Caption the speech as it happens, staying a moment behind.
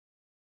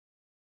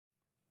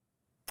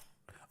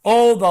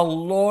Oh, the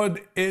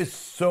Lord is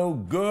so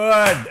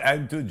good,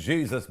 and to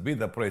Jesus be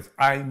the praise.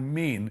 I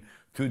mean,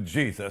 to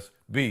Jesus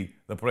be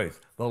the praise.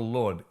 The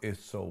Lord is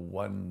so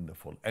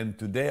wonderful. And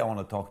today I want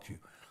to talk to you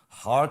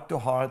heart to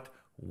heart,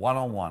 one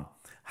on one,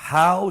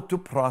 how to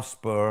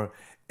prosper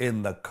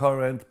in the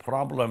current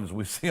problems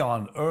we see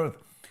on earth.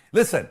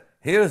 Listen,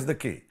 here's the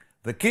key.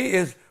 The key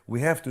is we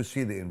have to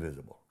see the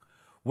invisible.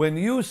 When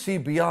you see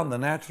beyond the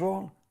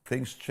natural,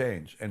 things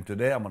change. And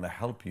today I'm going to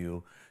help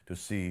you to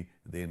see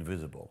the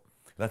invisible.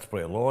 Let's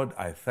pray. Lord,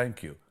 I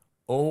thank you.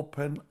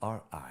 Open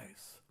our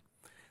eyes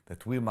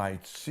that we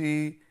might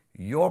see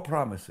your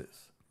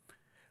promises.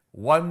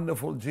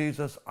 Wonderful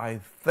Jesus, I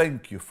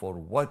thank you for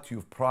what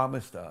you've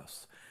promised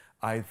us.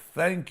 I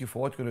thank you for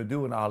what you're going to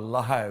do in our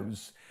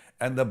lives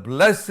and the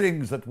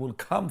blessings that will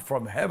come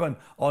from heaven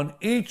on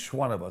each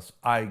one of us.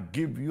 I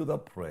give you the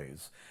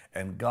praise.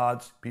 And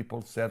God's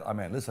people said,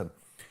 Amen. Listen,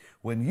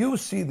 when you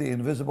see the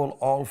invisible,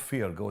 all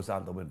fear goes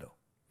out the window.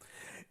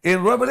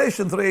 In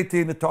Revelation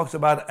 3:18, it talks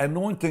about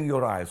anointing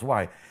your eyes.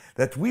 Why?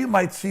 That we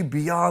might see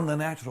beyond the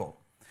natural.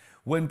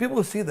 When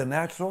people see the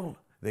natural,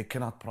 they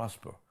cannot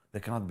prosper. They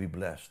cannot be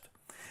blessed.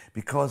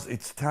 Because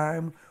it's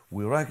time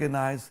we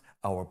recognize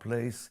our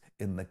place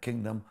in the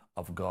kingdom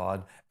of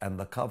God and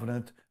the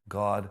covenant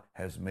God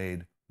has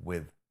made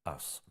with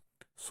us.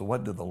 So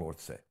what did the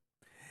Lord say?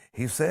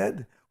 He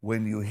said,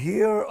 when you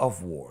hear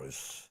of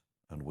wars,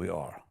 and we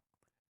are,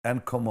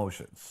 and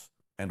commotions,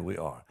 and we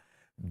are,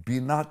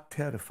 be not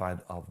terrified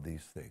of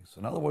these things.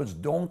 In other words,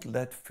 don't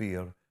let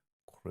fear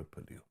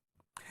cripple you.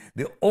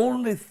 The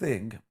only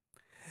thing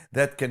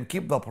that can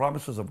keep the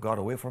promises of God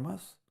away from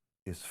us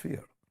is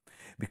fear.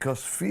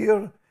 Because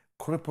fear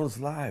cripples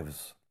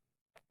lives.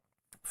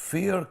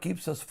 Fear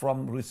keeps us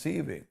from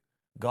receiving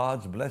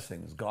God's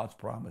blessings, God's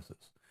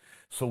promises.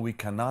 So we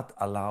cannot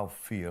allow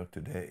fear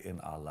today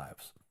in our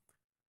lives.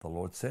 The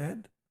Lord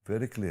said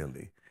very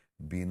clearly,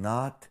 be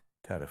not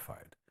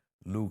terrified.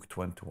 Luke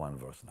 21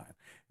 verse 9.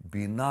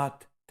 Be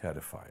not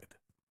terrified,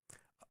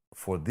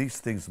 for these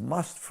things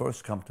must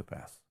first come to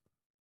pass.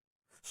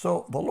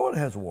 So the Lord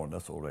has warned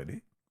us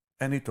already,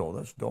 and He told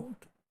us,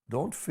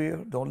 don't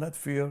fear, don't let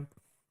fear,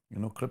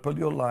 cripple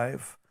your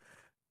life.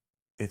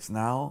 It's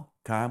now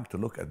time to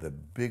look at the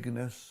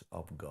bigness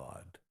of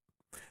God,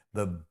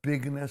 the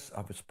bigness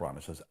of His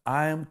promises.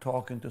 I am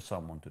talking to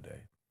someone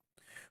today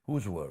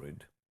who's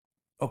worried.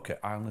 Okay,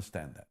 I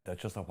understand that.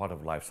 That's just a part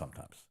of life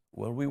sometimes.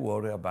 Where we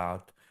worry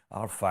about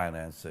our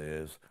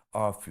finances,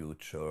 our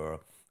future,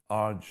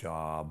 our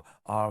job,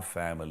 our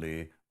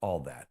family, all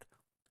that.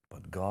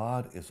 But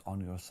God is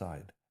on your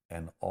side,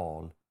 and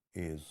all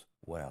is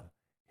well.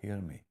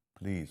 Hear me,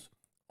 please.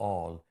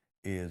 All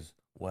is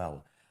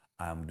well.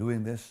 I'm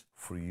doing this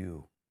for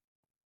you.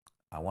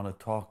 I want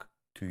to talk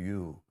to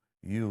you,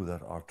 you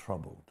that are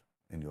troubled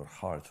in your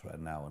hearts right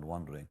now and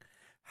wondering,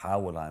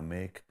 how will I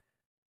make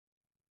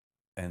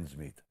ends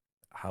meet?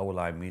 How will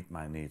I meet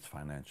my needs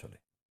financially?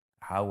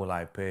 How will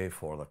I pay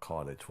for the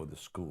college, for the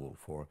school,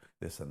 for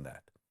this and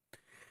that?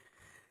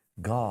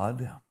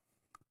 God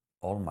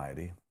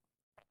Almighty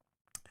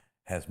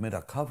has made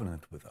a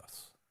covenant with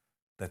us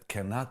that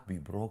cannot be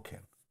broken.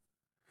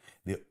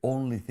 The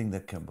only thing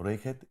that can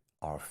break it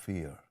are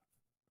fear.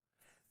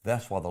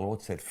 That's why the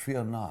Lord said,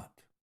 fear not.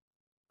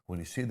 When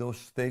you see those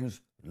things,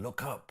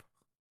 look up,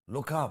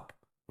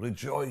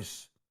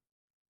 rejoice.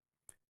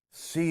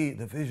 See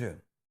the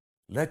vision.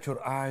 Let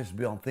your eyes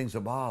be on things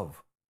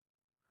above.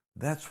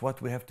 That's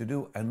what we have to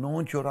do.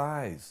 Anoint your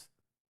eyes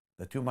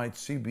that you might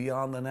see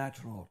beyond the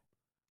natural.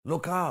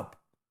 Look up,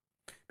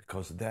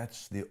 because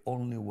that's the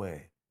only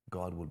way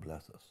God will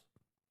bless us.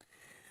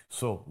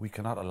 So we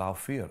cannot allow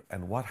fear.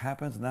 And what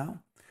happens now?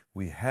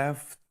 We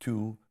have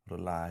to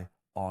rely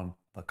on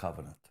the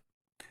covenant.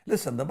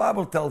 Listen, the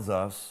Bible tells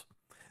us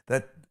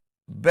that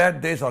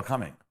bad days are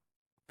coming.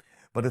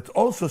 But it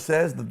also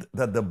says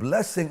that the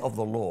blessing of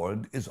the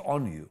Lord is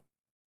on you.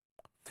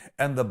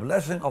 And the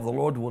blessing of the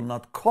Lord will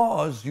not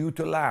cause you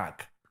to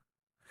lack.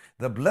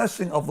 The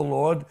blessing of the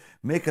Lord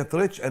maketh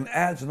rich and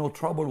adds no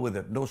trouble with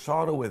it, no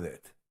sorrow with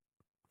it.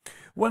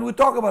 When we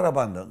talk about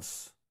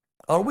abundance,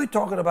 are we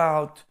talking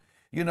about,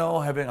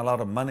 having a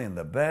lot of money in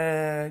the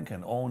bank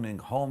and owning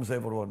homes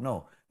everywhere?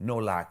 No, no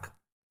lack.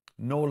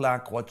 No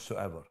lack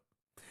whatsoever.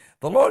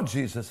 The Lord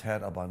Jesus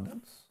had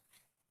abundance.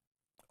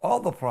 All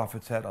the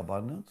prophets had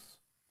abundance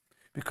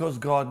because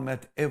God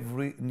met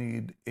every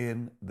need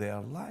in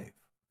their life.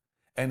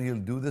 And He'll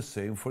do the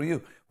same for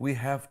you. We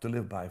have to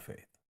live by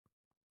faith.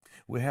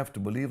 We have to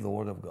believe the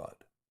Word of God.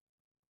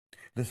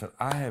 Listen,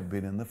 I have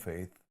been in the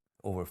faith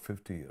over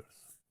 50 years.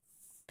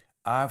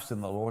 I've seen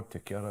the Lord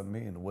take care of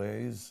me in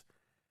ways,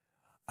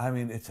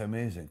 it's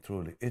amazing,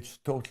 truly. It's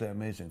totally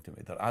amazing to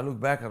me that I look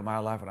back at my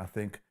life and I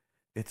think,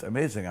 it's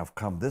amazing I've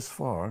come this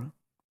far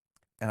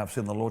and I've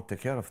seen the Lord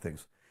take care of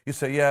things. You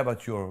say, yeah,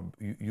 but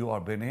you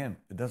are been in.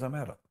 It doesn't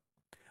matter.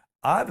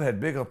 I've had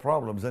bigger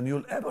problems than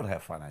you'll ever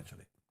have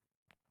financially.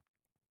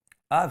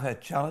 I've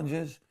had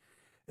challenges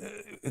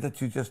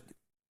that you just,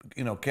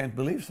 can't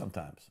believe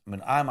sometimes.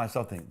 I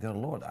myself think, dear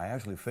Lord, I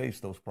actually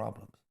faced those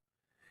problems.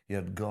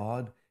 Yet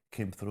God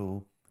came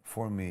through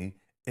for me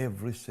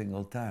every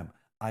single time.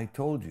 I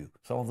told you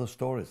some of the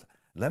stories.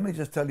 Let me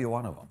just tell you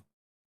one of them.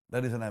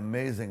 That is an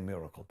amazing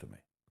miracle to me.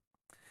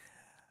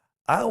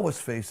 I was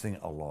facing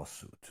a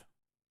lawsuit,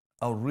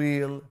 a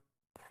real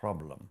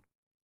problem.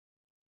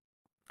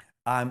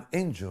 I'm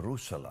in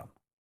Jerusalem,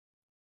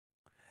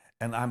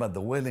 and I'm at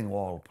the Wailing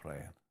Wall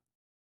praying.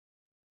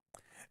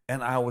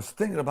 And I was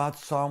thinking about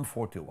Psalm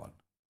 41.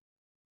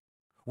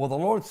 Well, the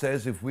Lord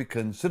says if we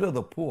consider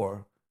the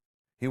poor,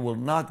 He will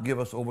not give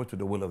us over to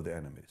the will of the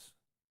enemies.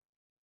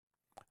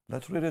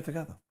 Let's read it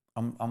together.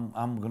 I'm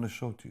going to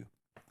show it to you.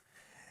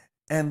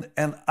 And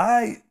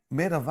I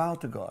made a vow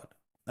to God.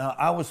 Now,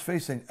 I was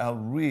facing a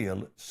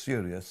real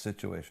serious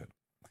situation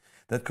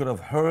that could have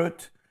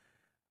hurt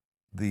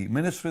the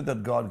ministry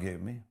that God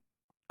gave me,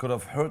 could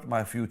have hurt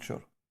my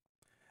future,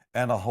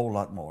 and a whole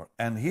lot more.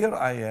 And here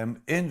I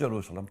am in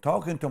Jerusalem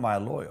talking to my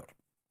lawyer,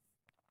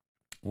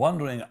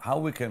 wondering how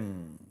we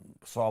can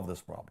solve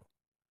this problem.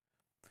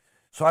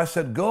 So I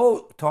said,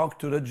 go talk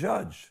to the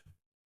judge.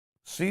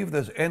 See if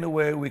there's any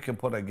way we can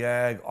put a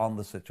gag on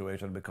the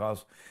situation,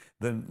 because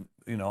then,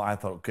 I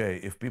thought, okay,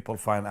 if people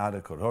find out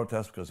it could hurt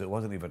us because it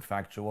wasn't even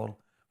factual.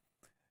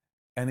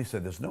 And he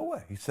said, there's no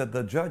way. He said,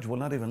 the judge will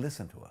not even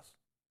listen to us.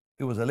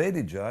 It was a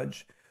lady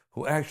judge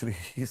who actually,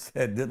 he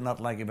said, did not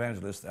like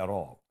evangelists at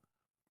all.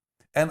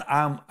 And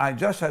I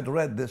just had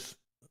read this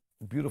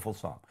beautiful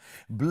psalm.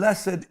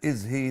 Blessed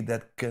is he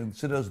that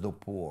considers the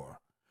poor.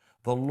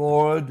 The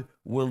Lord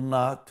will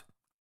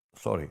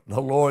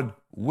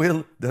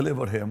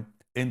deliver him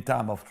in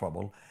time of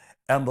trouble,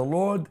 and the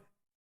Lord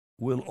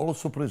will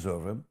also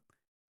preserve him,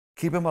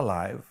 keep him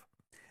alive,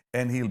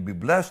 and he'll be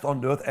blessed on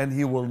the earth, and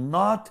he will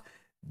not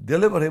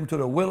deliver him to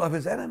the will of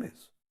his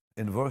enemies.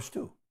 In verse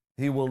 2,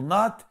 he will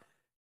not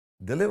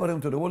deliver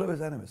him to the will of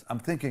his enemies. I'm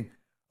thinking,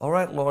 all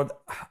right, Lord,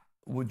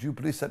 would you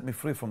please set me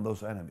free from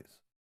those enemies?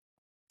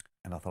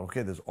 And I thought,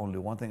 okay, there's only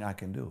one thing I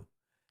can do.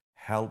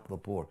 Help the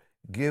poor.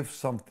 Give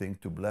something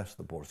to bless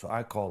the poor. So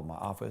I called my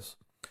office.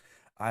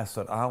 I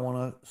said, I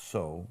want to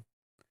sow,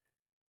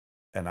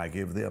 and I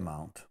gave the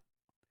amount.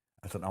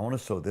 I said, I want to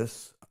sow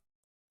this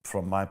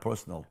from my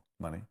personal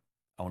money.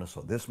 I want to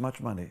sow this much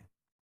money,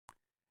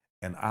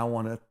 and I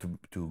want it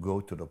to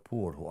go to the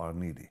poor who are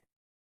needy.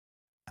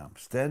 And I'm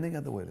standing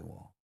at the Wailing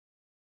Wall.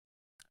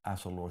 I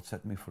said, Lord,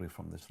 set me free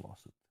from this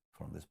lawsuit,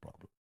 from this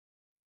problem.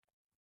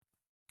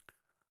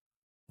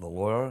 The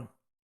lawyer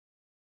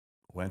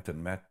went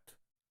and met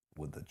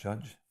with the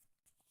judge,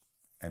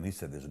 and he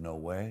said, there's no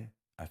way.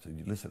 I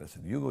said,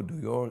 listen, you go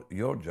do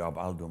your job,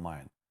 I'll do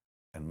mine.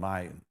 And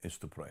mine is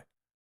to pray.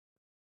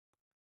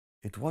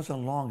 It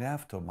wasn't long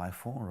after my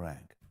phone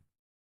rang.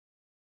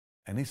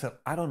 And he said,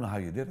 I don't know how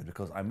you did it,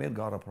 because I made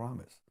God a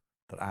promise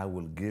that I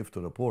will give to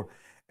the poor.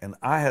 And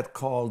I had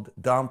called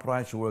Don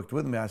Price, who worked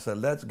with me. I said,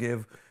 let's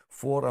give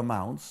 4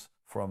 amounts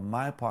from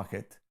my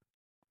pocket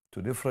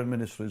to different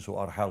ministries who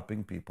are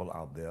helping people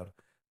out there,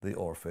 the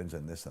orphans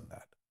and this and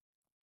that.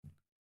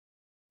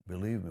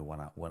 Believe me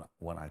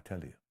when I tell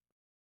you.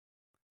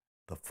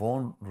 The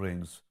phone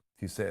rings.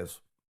 He says,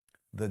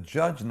 the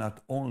judge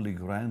not only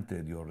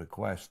granted your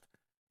request,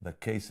 the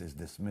case is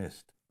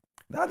dismissed.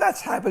 Now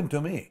that's happened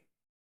to me.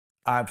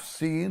 I've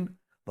seen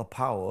the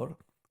power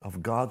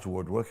of God's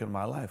word work in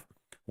my life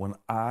when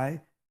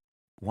I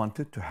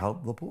wanted to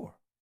help the poor.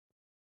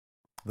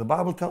 The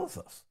Bible tells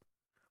us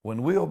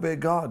when we obey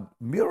God,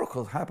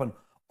 miracles happen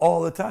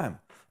all the time.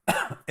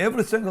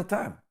 Every single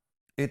time.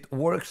 It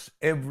works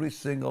every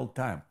single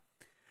time.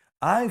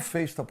 I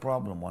faced a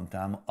problem one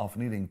time of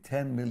needing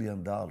 $10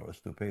 million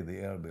to pay the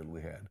air bill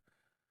we had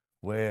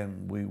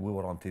when we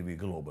were on TV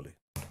globally.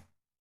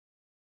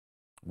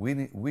 We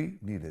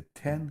needed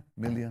 $10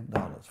 million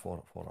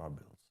for our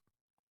bills.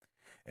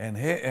 And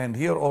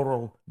here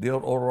Oral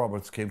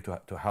Roberts came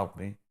to help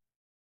me.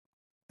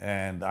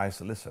 And I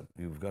said, listen,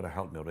 you've got to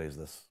help me raise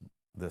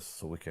this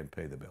so we can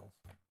pay the bills.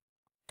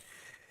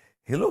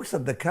 He looks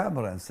at the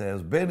camera and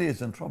says, Benny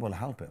is in trouble,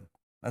 help him.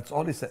 That's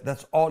all he said.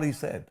 That's all he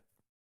said.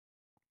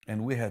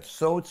 And we had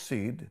sowed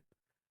seed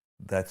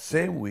that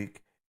same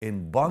week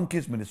in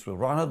Bunky's ministry.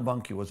 Ronald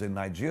Bunky was in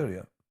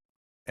Nigeria.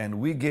 And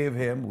we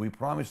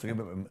promised to give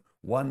him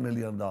 $1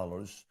 million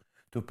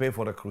to pay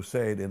for a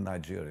crusade in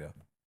Nigeria.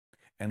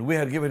 And we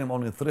had given him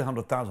only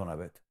 300,000 of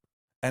it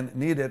and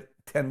needed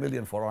 10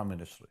 million for our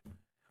ministry.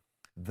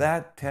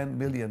 That 10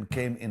 million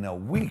came in a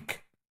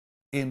week,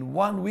 in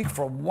 1 week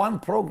from one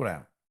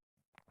program.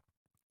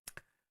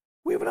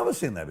 We've never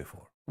seen that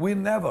before. We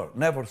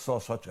never saw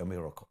such a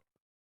miracle.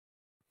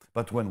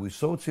 But when we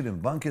sowed seed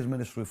in Bunky's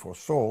ministry for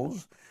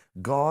souls,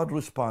 God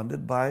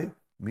responded by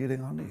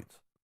meeting our needs.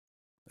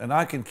 And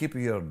I can keep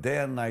you here day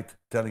and night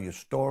telling you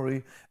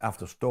story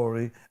after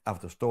story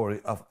after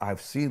story of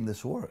I've seen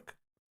this work.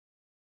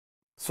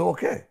 So,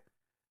 okay,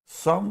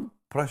 some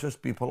precious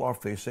people are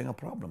facing a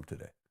problem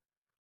today.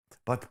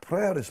 But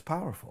prayer is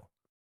powerful.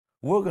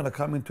 We're going to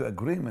come into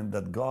agreement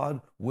that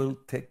God will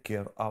take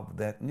care of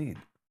that need.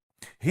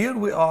 Here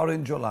we are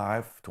in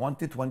July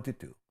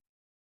 2022.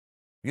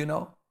 You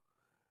know,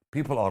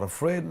 people are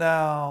afraid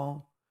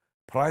now.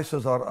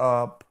 Prices are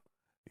up.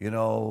 You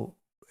know,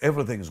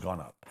 everything's gone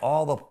up.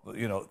 All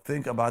the,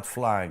 think about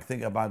flying,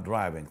 think about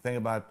driving, think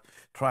about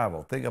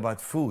travel, think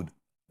about food.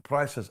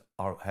 Prices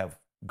have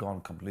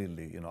gone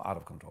completely, out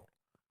of control.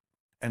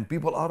 And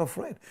people are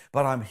afraid.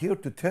 But I'm here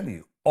to tell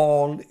you,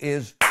 all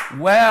is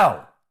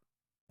well.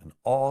 And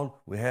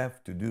all we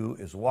have to do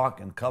is walk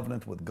in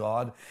covenant with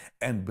God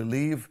and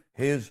believe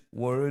His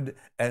word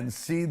and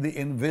see the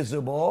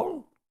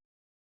invisible.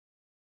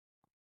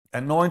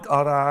 Anoint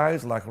our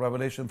eyes, like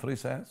Revelation 3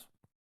 says.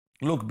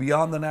 Look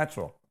beyond the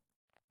natural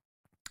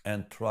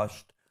and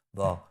trust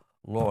the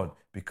Lord,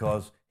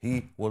 because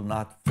He will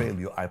not fail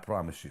you, I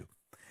promise you.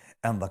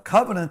 And the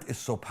covenant is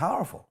so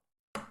powerful.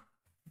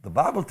 The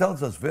Bible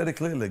tells us very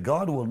clearly,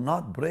 God will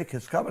not break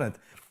His covenant,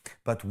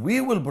 but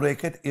we will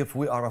break it if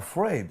we are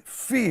afraid.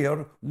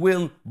 Fear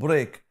will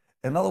break.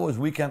 In other words,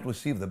 we can't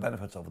receive the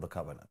benefits of the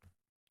covenant.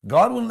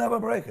 God will never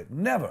break it,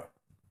 never.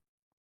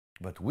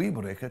 But we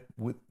break it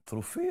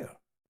through fear.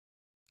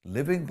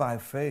 Living by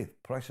faith,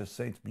 precious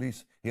saints,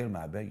 please hear me,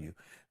 I beg you.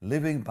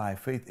 Living by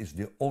faith is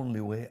the only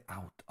way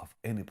out of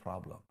any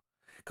problem,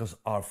 because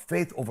our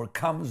faith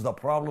overcomes the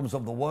problems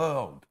of the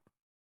world.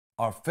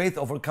 Our faith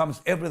overcomes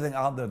everything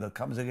out there that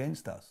comes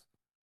against us.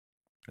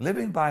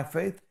 Living by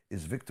faith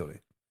is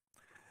victory.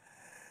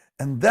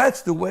 And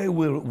that's the way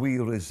we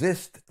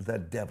resist the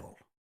devil.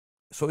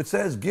 So it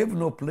says, give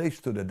no place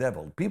to the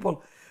devil.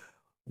 People,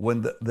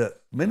 when the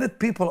minute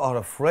people are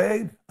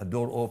afraid, a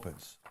door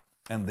opens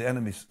and the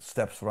enemy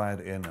steps right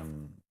in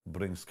and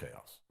brings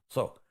chaos.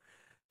 So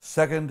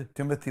 2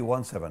 Timothy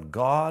 1:7,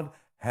 God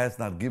has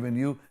not given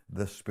you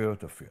the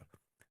spirit of fear,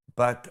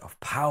 but of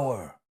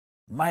power,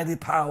 mighty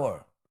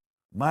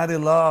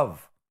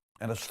love,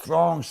 and a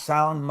strong,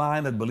 sound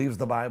mind that believes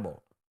the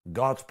Bible,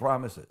 God's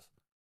promises.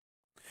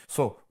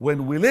 So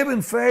when we live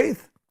in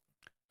faith,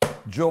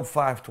 Job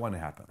 5:20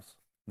 happens.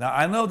 Now,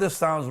 I know this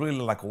sounds really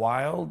like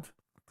wild,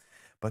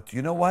 but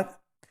you know what?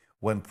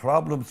 When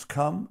problems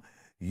come,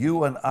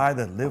 you and I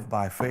that live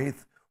by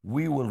faith,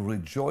 we will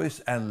rejoice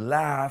and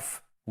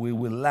laugh. We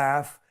will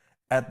laugh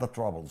at the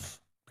troubles,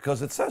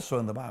 because it says so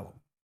in the Bible.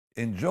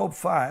 In Job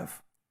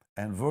 5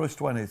 and verse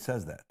 20, it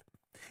says that.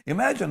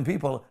 Imagine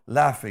people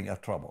laughing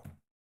at trouble,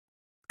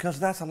 because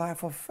that's a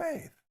life of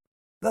faith.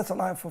 That's a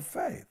life of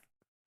faith.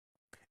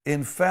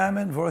 In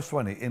famine, verse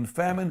 20, in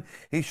famine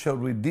He shall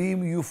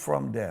redeem you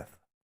from death,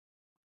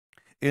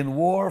 in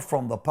war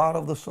from the power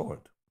of the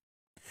sword.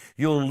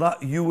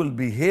 You will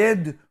be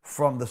hid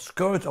from the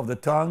scourge of the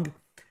tongue,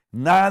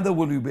 neither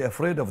will you be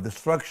afraid of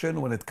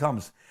destruction when it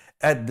comes.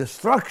 At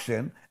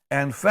destruction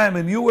and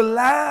famine you will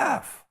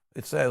laugh.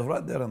 It says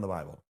right there in the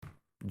Bible.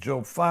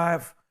 Job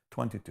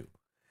 5:22.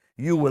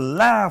 You will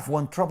laugh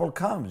when trouble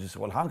comes. You say,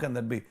 well, how can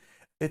that be?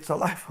 It's a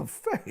life of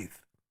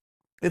faith.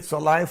 It's a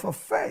life of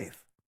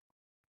faith.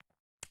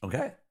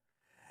 Okay?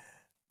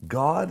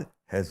 God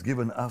has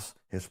given us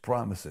His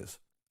promises.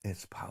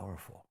 It's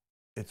powerful.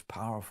 It's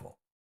powerful.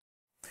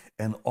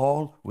 And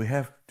all we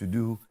have to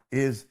do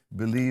is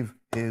believe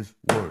His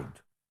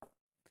word.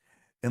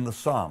 In the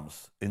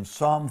Psalms, in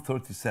Psalm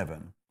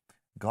 37,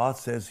 God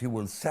says He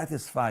will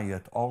satisfy you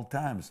at all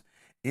times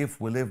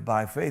if we live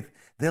by faith.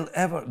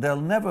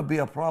 There'll never be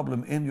a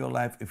problem in your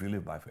life if you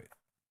live by faith.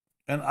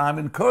 And I'm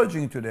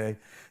encouraging you today,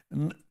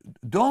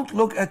 don't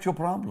look at your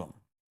problem.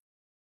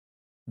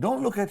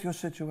 Don't look at your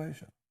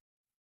situation.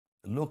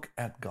 Look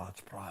at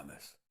God's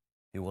promise.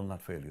 He will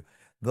not fail you.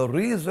 The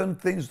reason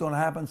things don't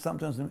happen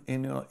sometimes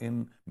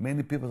in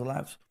many people's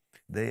lives,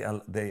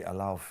 they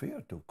allow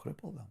fear to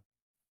cripple them.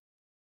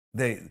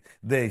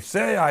 They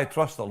say, I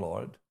trust the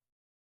Lord,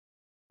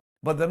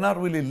 but they're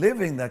not really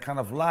living that kind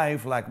of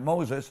life like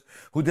Moses,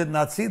 who did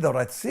not see the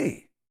Red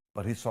Sea,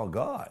 but he saw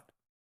God.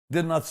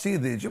 Did not see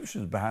the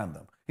Egyptians behind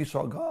them. He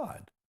saw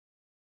God.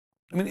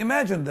 I mean,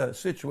 imagine the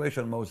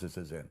situation Moses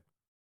is in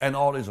and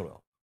all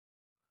Israel.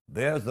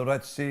 There's the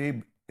Red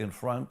Sea in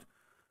front,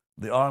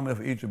 the army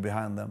of Egypt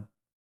behind them.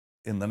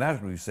 In the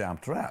natural, you say, I'm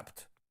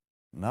trapped.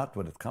 Not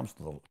when it comes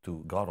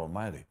to God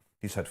Almighty.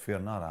 He said, fear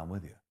not, I'm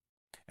with you.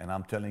 And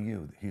I'm telling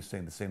you, He's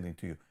saying the same thing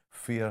to you.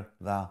 Fear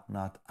thou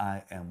not,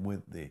 I am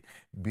with thee.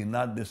 Be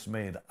not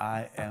dismayed,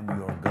 I am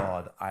your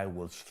God. I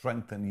will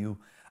strengthen you.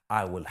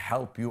 I will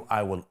help you.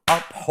 I will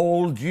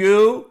uphold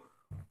you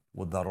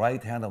with the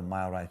right hand of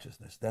my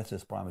righteousness. That's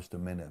His promise to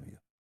many of you.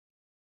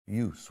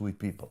 You, sweet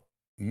people.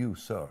 You,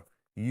 sir.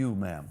 You,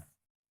 ma'am.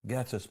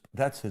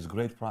 That's His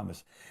great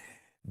promise.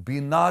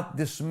 Be not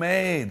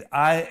dismayed.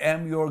 I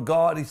am your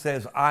God. He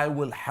says, I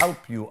will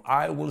help you.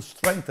 I will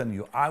strengthen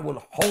you. I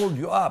will hold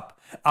you up.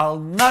 I'll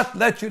not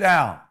let you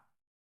down.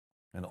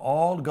 And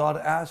all God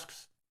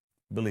asks,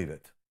 believe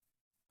it.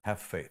 Have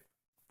faith.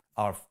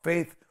 Our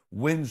faith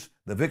wins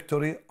the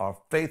victory. Our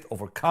faith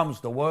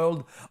overcomes the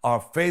world. Our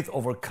faith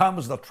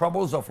overcomes the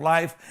troubles of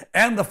life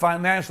and the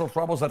financial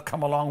troubles that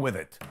come along with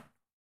it.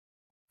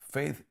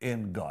 Faith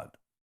in God.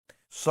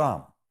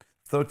 Psalm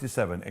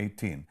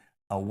 37:18.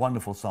 A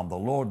wonderful psalm. The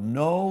Lord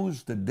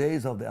knows the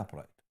days of the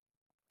upright.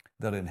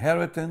 Their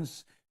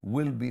inheritance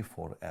will be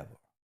forever.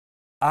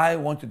 I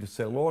want you to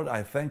say, Lord,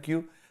 I thank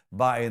you.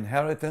 My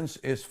inheritance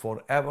is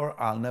forever.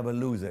 I'll never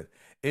lose it.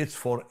 It's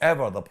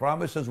forever. The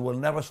promises will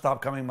never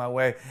stop coming my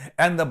way,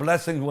 and the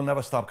blessings will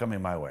never stop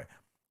coming my way.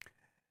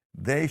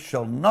 They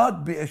shall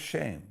not be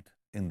ashamed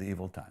in the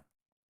evil time.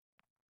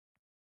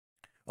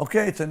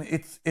 Okay, it's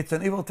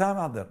an evil time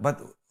out there,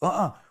 but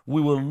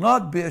we will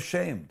not be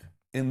ashamed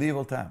in the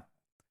evil time.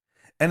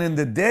 And in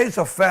the days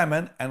of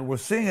famine, and we're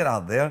seeing it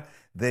out there,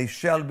 they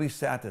shall be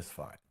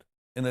satisfied.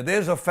 In the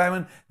days of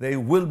famine, they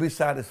will be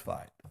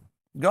satisfied.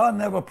 God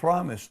never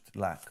promised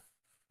lack.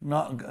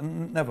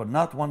 Never,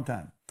 not one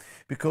time.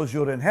 Because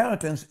your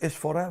inheritance is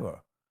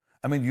forever.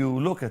 I mean, you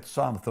look at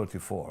Psalm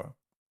 34.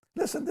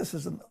 Listen, this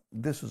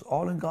is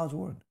all in God's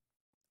word.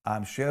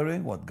 I'm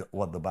sharing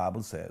what the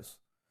Bible says.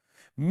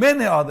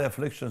 Many are the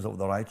afflictions of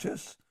the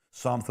righteous,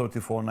 Psalm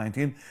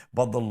 34:19,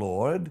 but the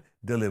Lord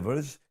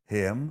delivers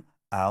him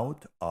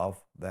out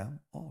of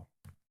them all.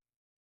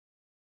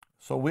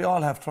 So we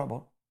all have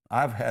trouble.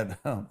 I've had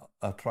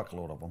a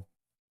truckload of them.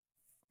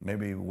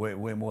 Maybe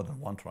way more than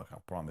one truck, I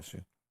promise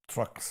you.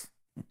 Trucks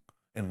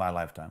in my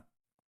lifetime.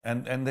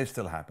 And they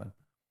still happen.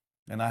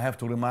 And I have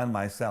to remind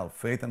myself,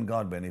 faith in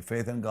God, Benny,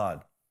 faith in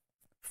God.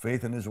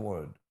 Faith in His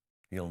Word.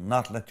 He'll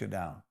not let you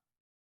down.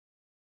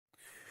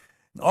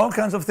 All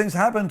kinds of things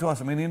happen to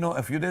us. I mean,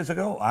 a few days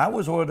ago, I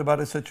was worried about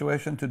a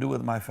situation to do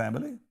with my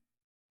family.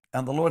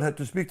 And the Lord had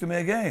to speak to me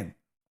again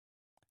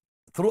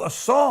through a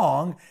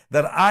song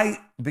that I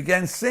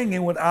began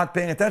singing without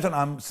paying attention.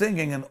 I'm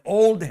singing an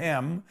old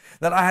hymn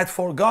that I had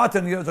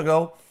forgotten years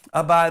ago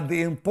about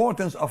the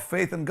importance of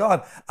faith in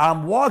God.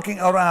 I'm walking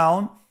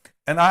around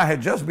and I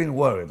had just been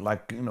worried,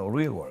 like,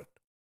 real worried.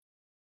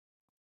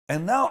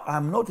 And now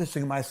I'm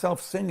noticing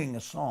myself singing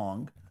a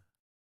song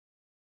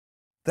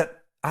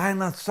that I had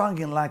not sung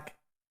in like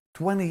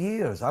 20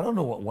 years. I don't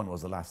know when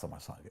was the last time I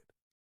sang it.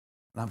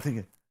 And I'm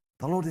thinking,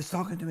 the Lord is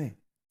talking to me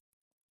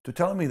to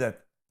tell me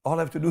that all I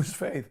have to do is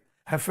faith.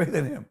 Have faith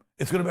in Him.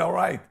 It's going to be all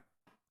right.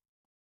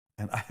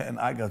 And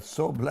I got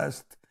so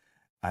blessed.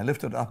 I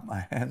lifted up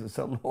my hands and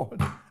said,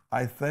 Lord,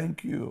 I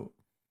thank you.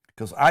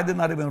 Because I did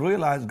not even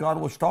realize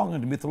God was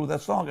talking to me through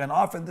that song. And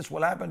often this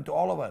will happen to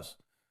all of us.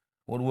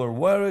 When we're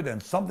worried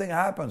and something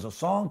happens, a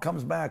song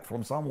comes back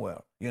from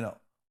somewhere,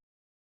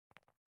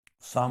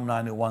 Psalm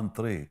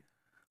 91:3.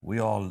 We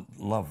all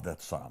love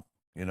that psalm,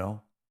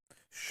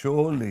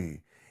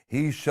 Surely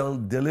He shall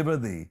deliver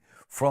thee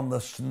from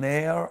the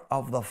snare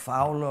of the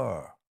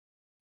fowler,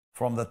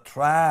 from the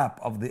trap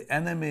of the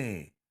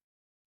enemy,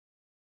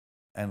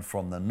 and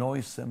from the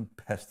noisome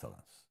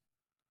pestilence,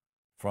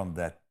 from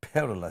that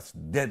perilous,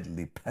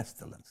 deadly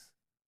pestilence.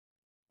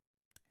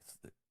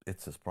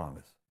 It's His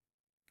promise.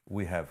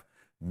 We have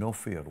no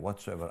fear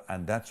whatsoever,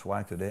 and that's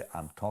why today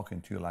I'm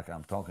talking to you like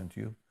I'm talking to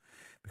you,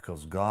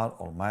 because God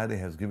Almighty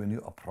has given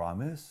you a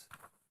promise,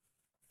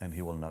 and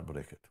He will not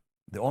break it.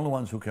 The only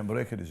ones who can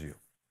break it is you.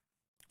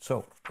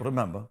 So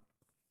remember,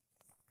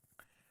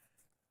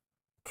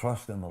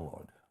 trust in the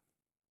Lord.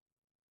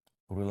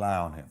 Rely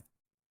on Him.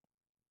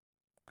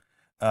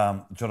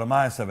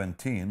 Jeremiah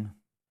 17,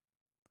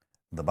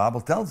 the Bible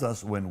tells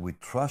us when we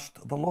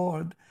trust the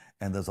Lord,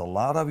 and there's a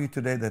lot of you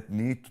today that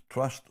need to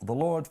trust the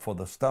Lord for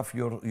the stuff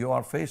you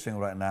are facing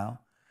right now,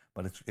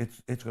 but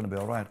it's going to be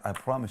all right. I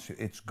promise you,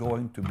 it's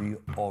going to be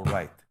all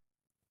right.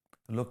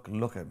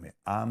 Look at me.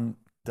 I'm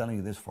telling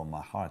you this from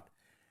my heart.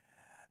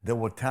 There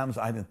were times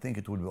I didn't think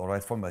it would be all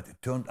right for me, but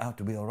it turned out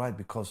to be all right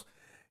because,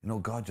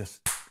 God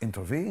just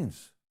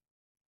intervenes.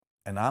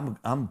 And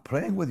I'm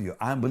praying with you.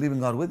 I'm believing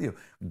God with you.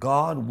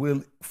 God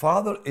will,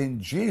 Father, in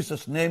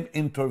Jesus' name,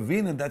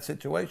 intervene in that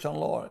situation,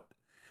 Lord.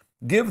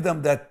 Give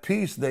them that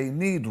peace they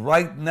need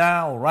right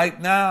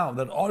now,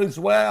 that all is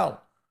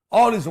well.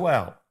 All is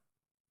well.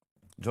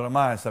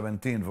 Jeremiah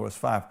 17, verse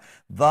 5.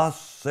 Thus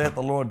saith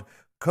the Lord,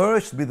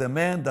 cursed be the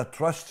man that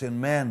trusts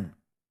in men,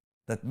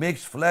 that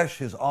makes flesh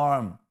his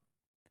arm,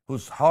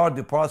 whose heart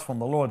departs from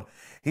the Lord.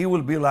 He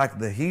will be like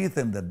the heath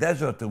in the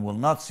desert and will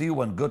not see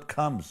when good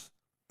comes.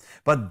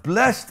 But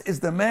blessed is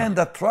the man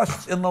that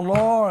trusts in the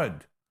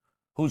Lord,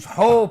 whose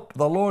hope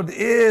the Lord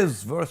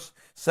is. Verse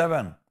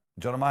 7,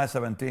 Jeremiah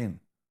 17.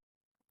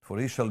 For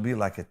he shall be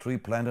like a tree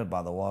planted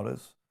by the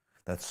waters,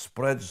 that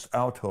spreads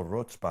out her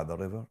roots by the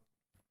river.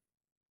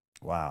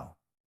 Wow.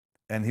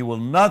 And he will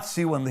not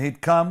see when the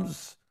heat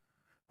comes.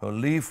 Her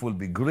leaf will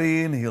be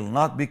green. He will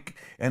not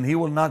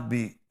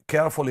be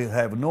careful. He'll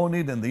have no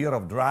need in the year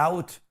of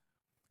drought.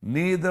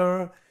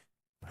 Neither,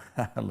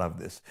 I love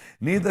this,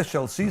 neither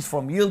shall cease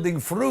from yielding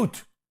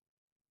fruit.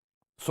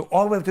 So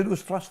all we have to do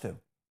is trust Him.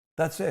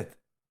 That's it.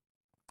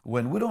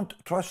 When we don't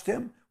trust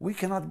Him, we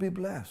cannot be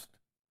blessed.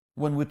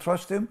 When we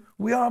trust Him,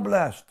 we are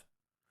blessed.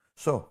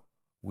 So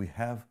we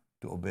have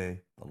to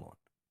obey the Lord.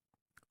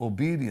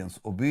 Obedience.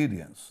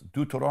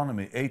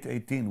 Deuteronomy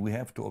 8:18, we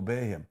have to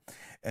obey Him.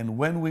 And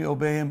when we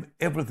obey Him,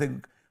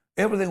 everything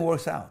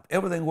works out.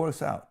 Everything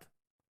works out.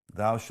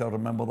 Thou shalt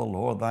remember the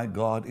Lord thy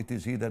God. It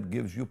is He that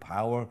gives you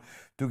power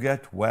to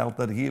get wealth,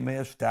 that He may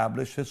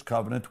establish His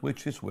covenant,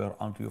 which He sware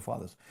unto your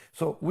fathers.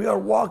 So we are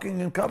walking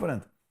in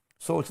covenant.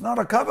 So it's not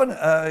a covenant,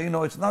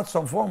 it's not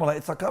some formula.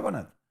 It's a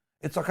covenant.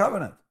 It's a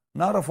covenant,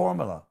 not a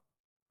formula.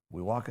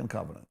 We walk in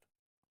covenant.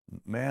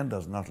 Man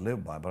does not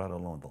live by bread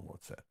alone, the Lord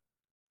said.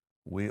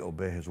 We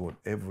obey his word.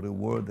 Every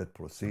word that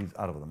proceeds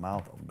out of the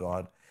mouth of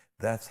God,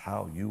 that's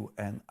how you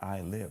and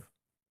I live.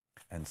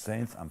 And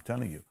saints, I'm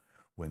telling you,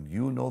 when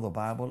you know the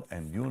Bible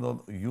and you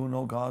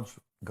know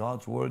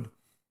God's word,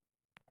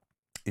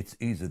 it's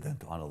easy then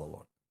to honor the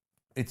Lord.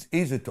 It's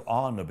easy to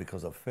honor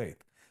because of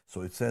faith.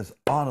 So it says,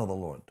 honor the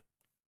Lord.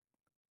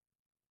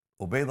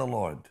 Obey the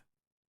Lord.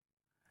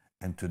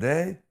 And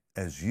today,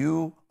 as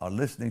you are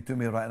listening to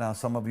me right now,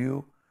 some of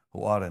you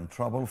who are in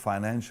trouble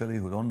financially,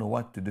 who don't know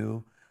what to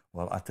do,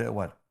 well, I tell you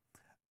what,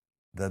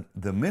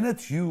 the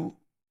minute you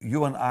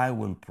and I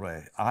will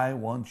pray, I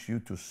want you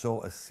to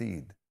sow a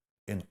seed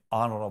in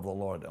honor of the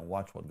Lord and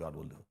watch what God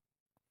will do.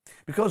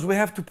 Because we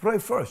have to pray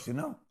first, you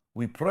know.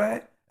 We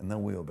pray and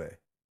then we obey.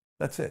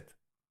 That's it.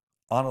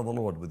 Honor the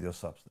Lord with your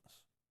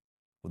substance,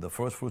 with the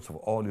first fruits of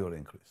all your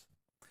increase.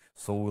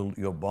 So will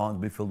your bonds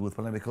be filled with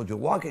plenty, because you're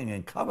walking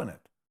in covenant.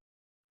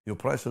 Your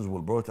presses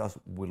will burst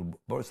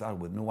out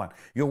with new wine.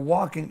 You're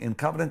walking in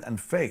covenant and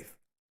faith.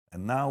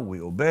 And now we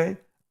obey,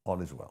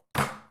 all is well.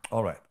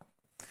 All right.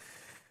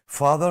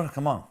 Father,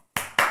 come on.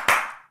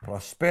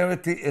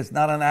 Prosperity is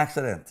not an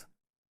accident.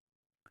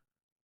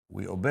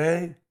 We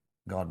obey,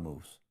 God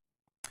moves.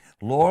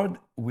 Lord,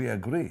 we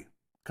agree.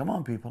 Come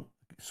on, people.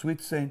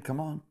 Sweet saint, come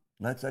on.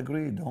 Let's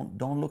agree.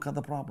 Don't look at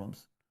the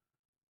problems.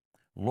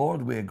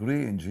 Lord, we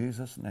agree in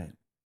Jesus' name.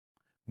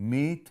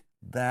 Meet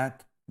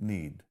that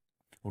need.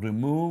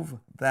 Remove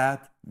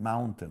that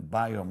mountain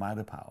by your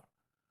mighty power.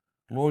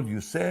 Lord,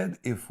 you said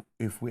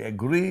if we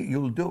agree,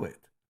 you'll do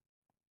it.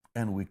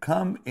 And we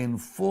come in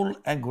full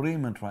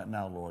agreement right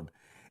now, Lord.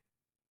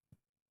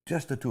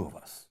 Just the two of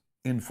us.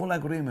 In full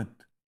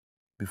agreement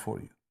before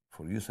you.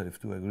 For you said if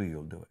two agree,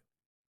 you'll do it.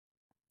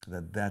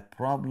 That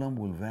problem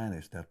will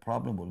vanish. That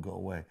problem will go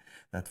away.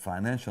 That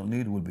financial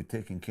need will be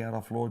taken care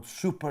of, Lord,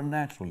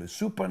 supernaturally.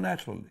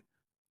 Supernaturally.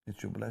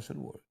 It's your blessed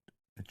word.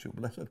 It's your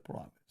blessed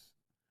promise.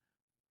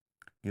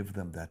 Give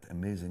them that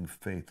amazing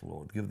faith,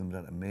 Lord. Give them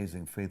that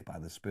amazing faith by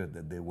the Spirit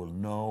that they will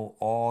know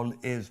all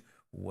is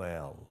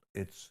well.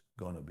 It's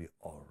going to be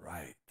all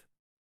right.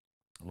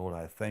 Lord,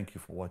 I thank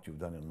you for what you've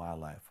done in my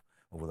life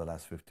over the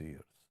last 50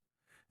 years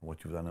and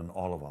what you've done in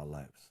all of our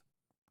lives.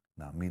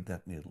 Now meet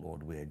that need,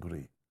 Lord. We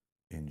agree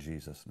in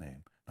Jesus'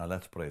 name. Now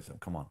let's praise him.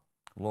 Come on.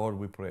 Lord,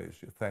 we praise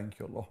you. Thank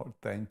you, Lord.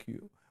 Thank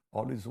you.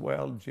 All is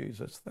well,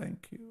 Jesus.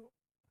 Thank you.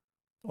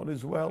 All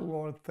is well,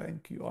 Lord.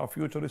 Thank you. Our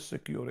future is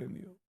secure in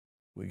you.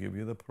 We give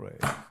you the praise.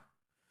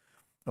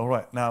 All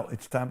right, now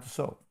it's time to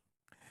sow.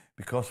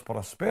 Because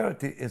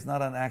prosperity is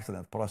not an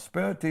accident.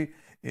 Prosperity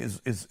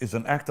is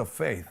an act of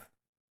faith.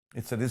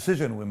 It's a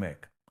decision we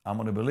make. I'm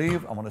going to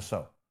believe, I'm going to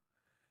sow.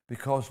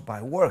 Because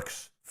by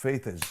works,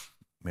 faith is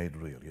made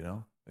real, you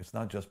know. It's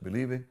not just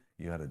believing,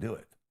 you got to do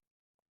it.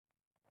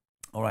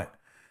 All right,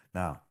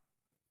 now,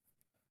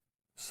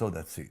 sow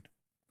that seed.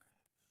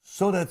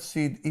 Sow that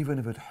seed even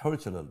if it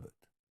hurts a little bit.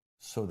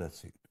 Sow that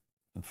seed.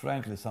 And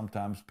frankly,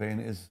 sometimes pain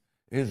is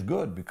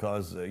good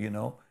because,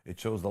 it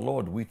shows the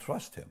Lord we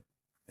trust him.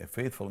 A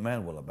faithful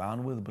man will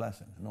abound with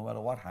blessings no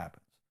matter what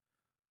happens.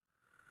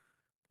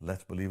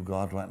 Let's believe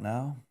God right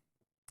now.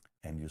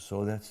 And you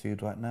sow that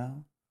seed right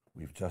now.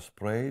 We've just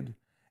prayed.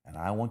 And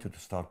I want you to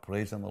start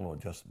praising the Lord.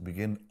 Just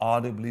begin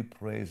audibly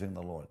praising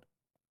the Lord.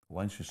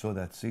 Once you sow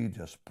that seed,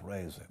 just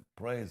praise him.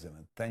 Praise him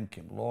and thank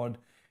him. Lord,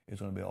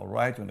 it's going to be all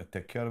right. You're going to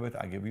take care of it.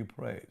 I give you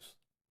praise.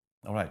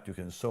 All right, you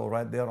can sow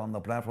right there on the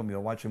platform you're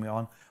watching me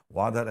on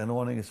while that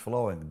anointing is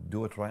flowing.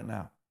 Do it right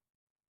now.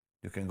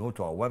 You can go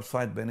to our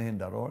website,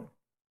 bennyhinn.org.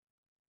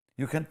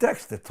 You can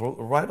text it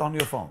right on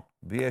your phone,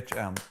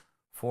 BHM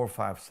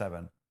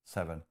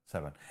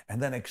 45777.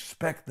 And then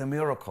expect the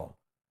miracle.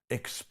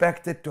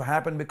 Expect it to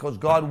happen because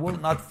God will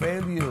not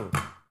fail you.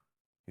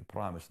 He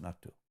promised not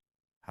to.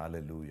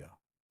 Hallelujah.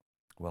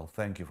 Well,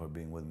 thank you for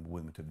being with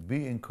me today.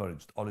 Be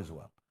encouraged. All is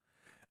well.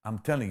 I'm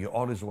telling you,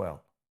 all is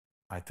well.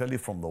 I tell you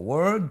from the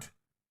word,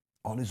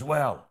 all is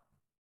well.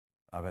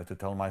 I've had to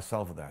tell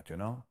myself that,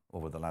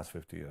 over the last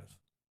 50 years.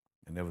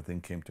 And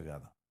everything came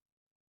together.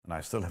 And I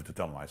still have to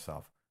tell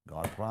myself,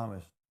 God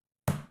promised.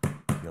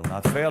 He'll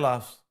not fail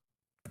us.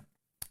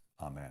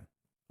 Amen.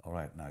 All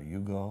right, now you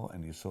go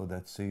and you sow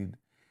that seed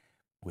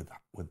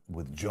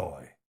with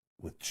joy,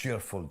 with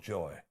cheerful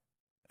joy,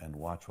 and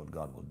watch what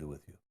God will do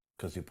with you,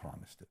 because he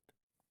promised it.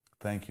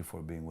 Thank you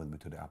for being with me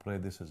today. I pray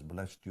this has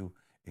blessed you,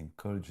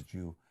 encouraged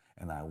you,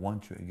 and I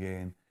want you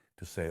again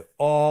to say,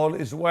 all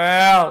is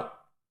well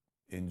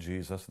in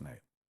Jesus'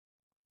 name.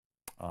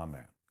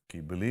 Amen.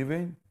 Keep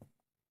believing,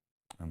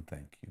 and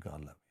thank you.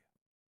 God love you.